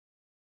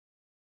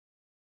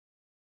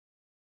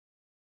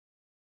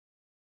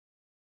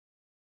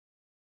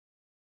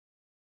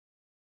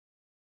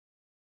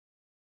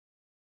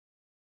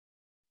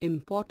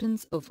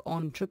Importance of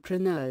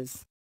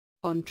entrepreneurs.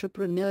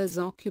 Entrepreneurs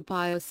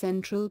occupy a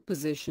central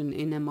position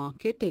in a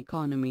market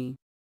economy.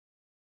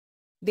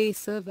 They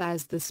serve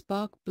as the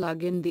spark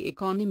plug in the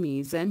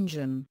economy's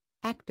engine,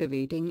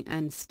 activating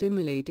and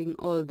stimulating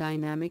all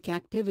dynamic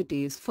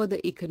activities for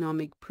the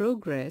economic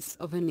progress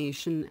of a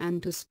nation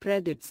and to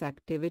spread its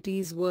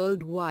activities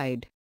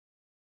worldwide.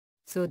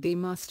 So they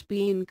must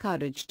be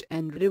encouraged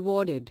and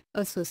rewarded.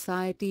 A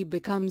society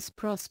becomes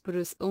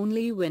prosperous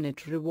only when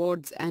it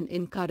rewards and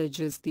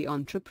encourages the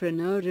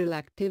entrepreneurial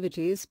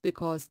activities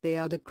because they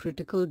are the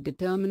critical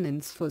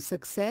determinants for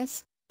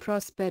success,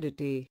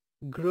 prosperity,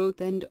 growth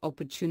and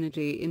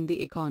opportunity in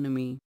the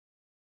economy.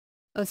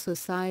 A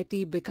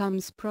society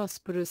becomes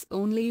prosperous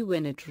only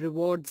when it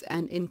rewards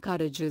and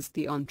encourages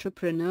the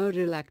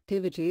entrepreneurial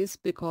activities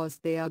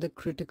because they are the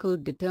critical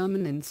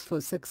determinants for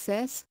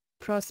success,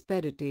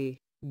 prosperity,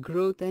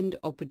 growth and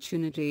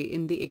opportunity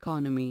in the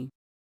economy.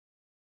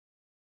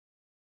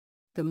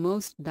 The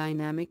most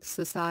dynamic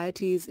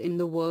societies in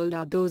the world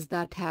are those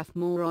that have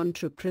more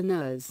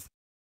entrepreneurs.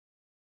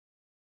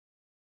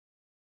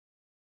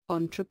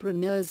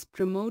 Entrepreneurs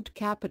promote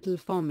capital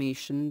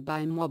formation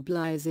by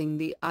mobilizing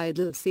the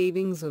idle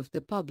savings of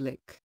the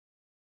public.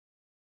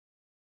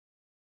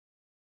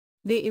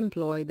 They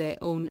employ their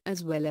own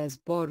as well as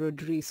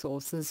borrowed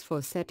resources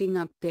for setting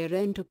up their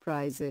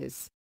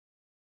enterprises.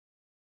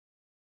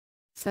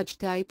 Such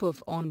type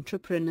of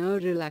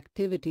entrepreneurial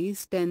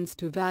activities tends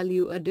to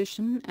value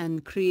addition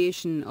and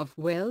creation of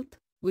wealth,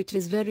 which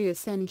is very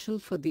essential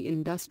for the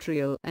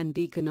industrial and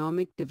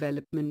economic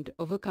development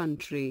of a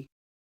country.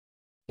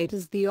 It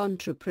is the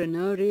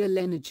entrepreneurial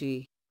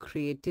energy,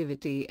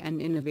 creativity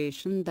and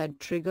innovation that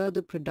trigger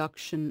the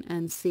production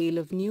and sale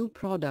of new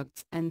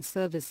products and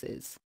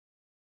services.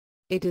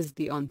 It is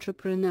the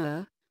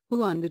entrepreneur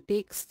who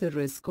undertakes the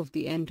risk of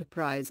the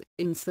enterprise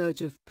in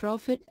search of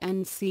profit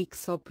and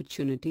seeks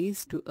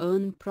opportunities to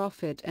earn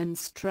profit and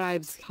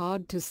strives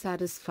hard to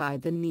satisfy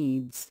the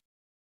needs.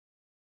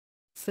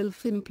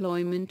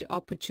 Self-employment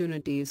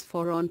opportunities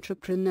for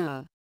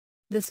entrepreneur.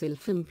 The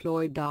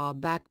self-employed are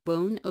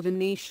backbone of a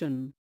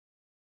nation.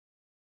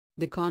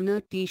 The corner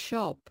tea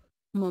shop,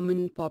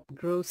 mom-and-pop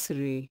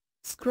grocery,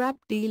 scrap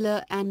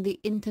dealer and the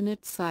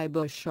internet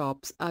cyber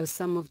shops are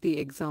some of the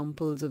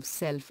examples of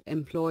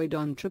self-employed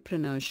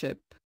entrepreneurship.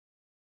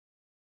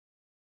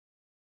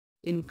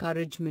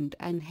 Encouragement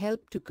and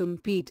help to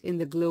compete in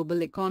the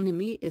global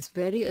economy is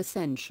very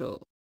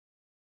essential.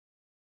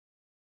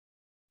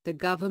 The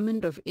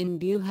Government of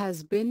India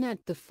has been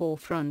at the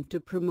forefront to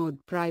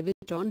promote private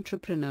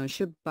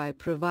entrepreneurship by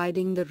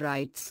providing the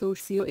right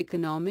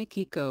socio-economic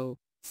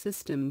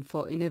ecosystem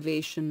for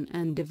innovation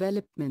and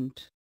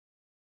development.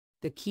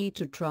 The key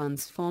to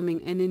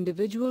transforming an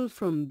individual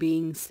from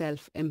being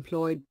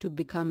self-employed to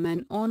become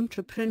an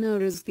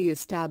entrepreneur is the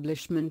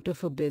establishment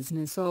of a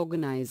business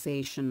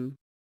organization.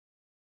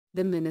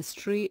 The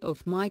Ministry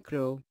of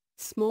Micro,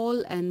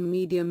 Small and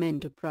Medium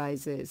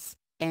Enterprises,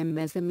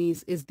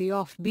 MSMEs, is the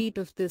offbeat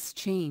of this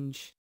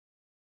change.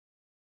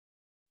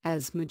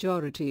 As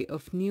majority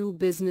of new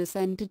business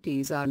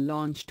entities are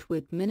launched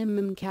with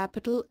minimum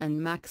capital and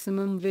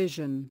maximum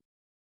vision.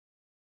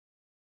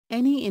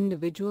 Any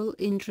individual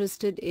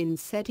interested in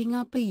setting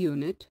up a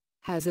unit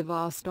has a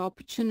vast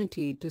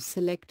opportunity to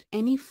select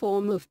any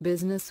form of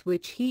business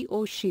which he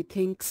or she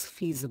thinks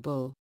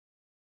feasible.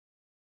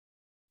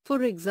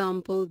 For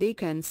example, they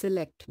can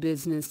select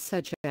business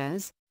such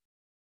as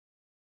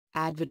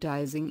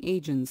advertising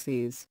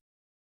agencies,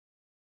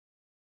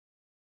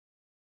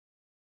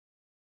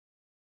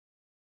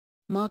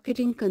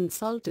 marketing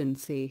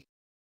consultancy,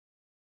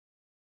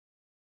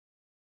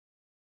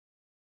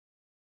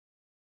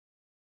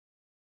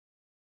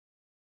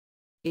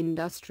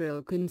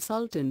 industrial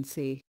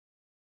consultancy,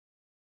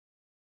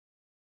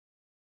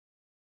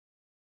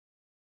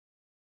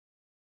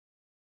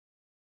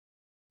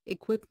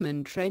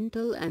 equipment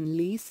rental and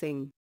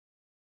leasing,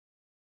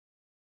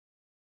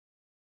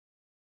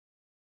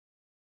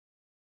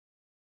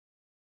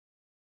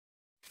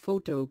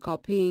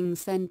 photocopying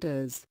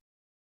centers,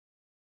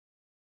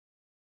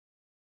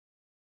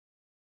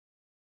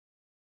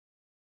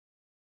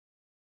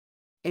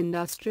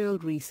 industrial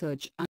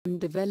research and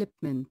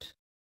development,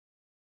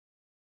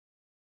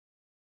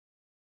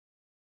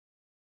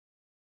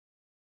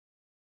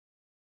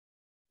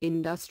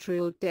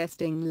 industrial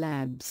testing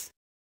labs,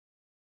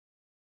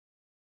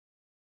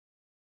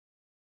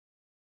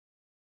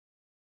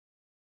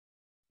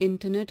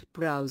 internet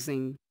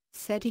browsing,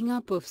 setting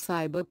up of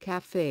cyber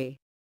cafe,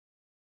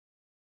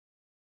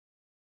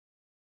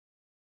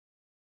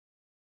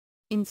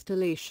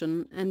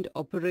 installation and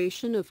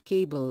operation of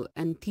cable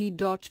and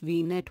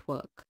T.V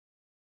network,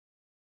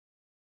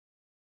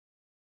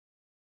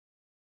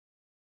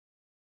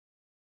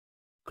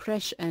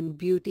 creche and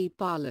beauty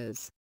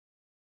parlors,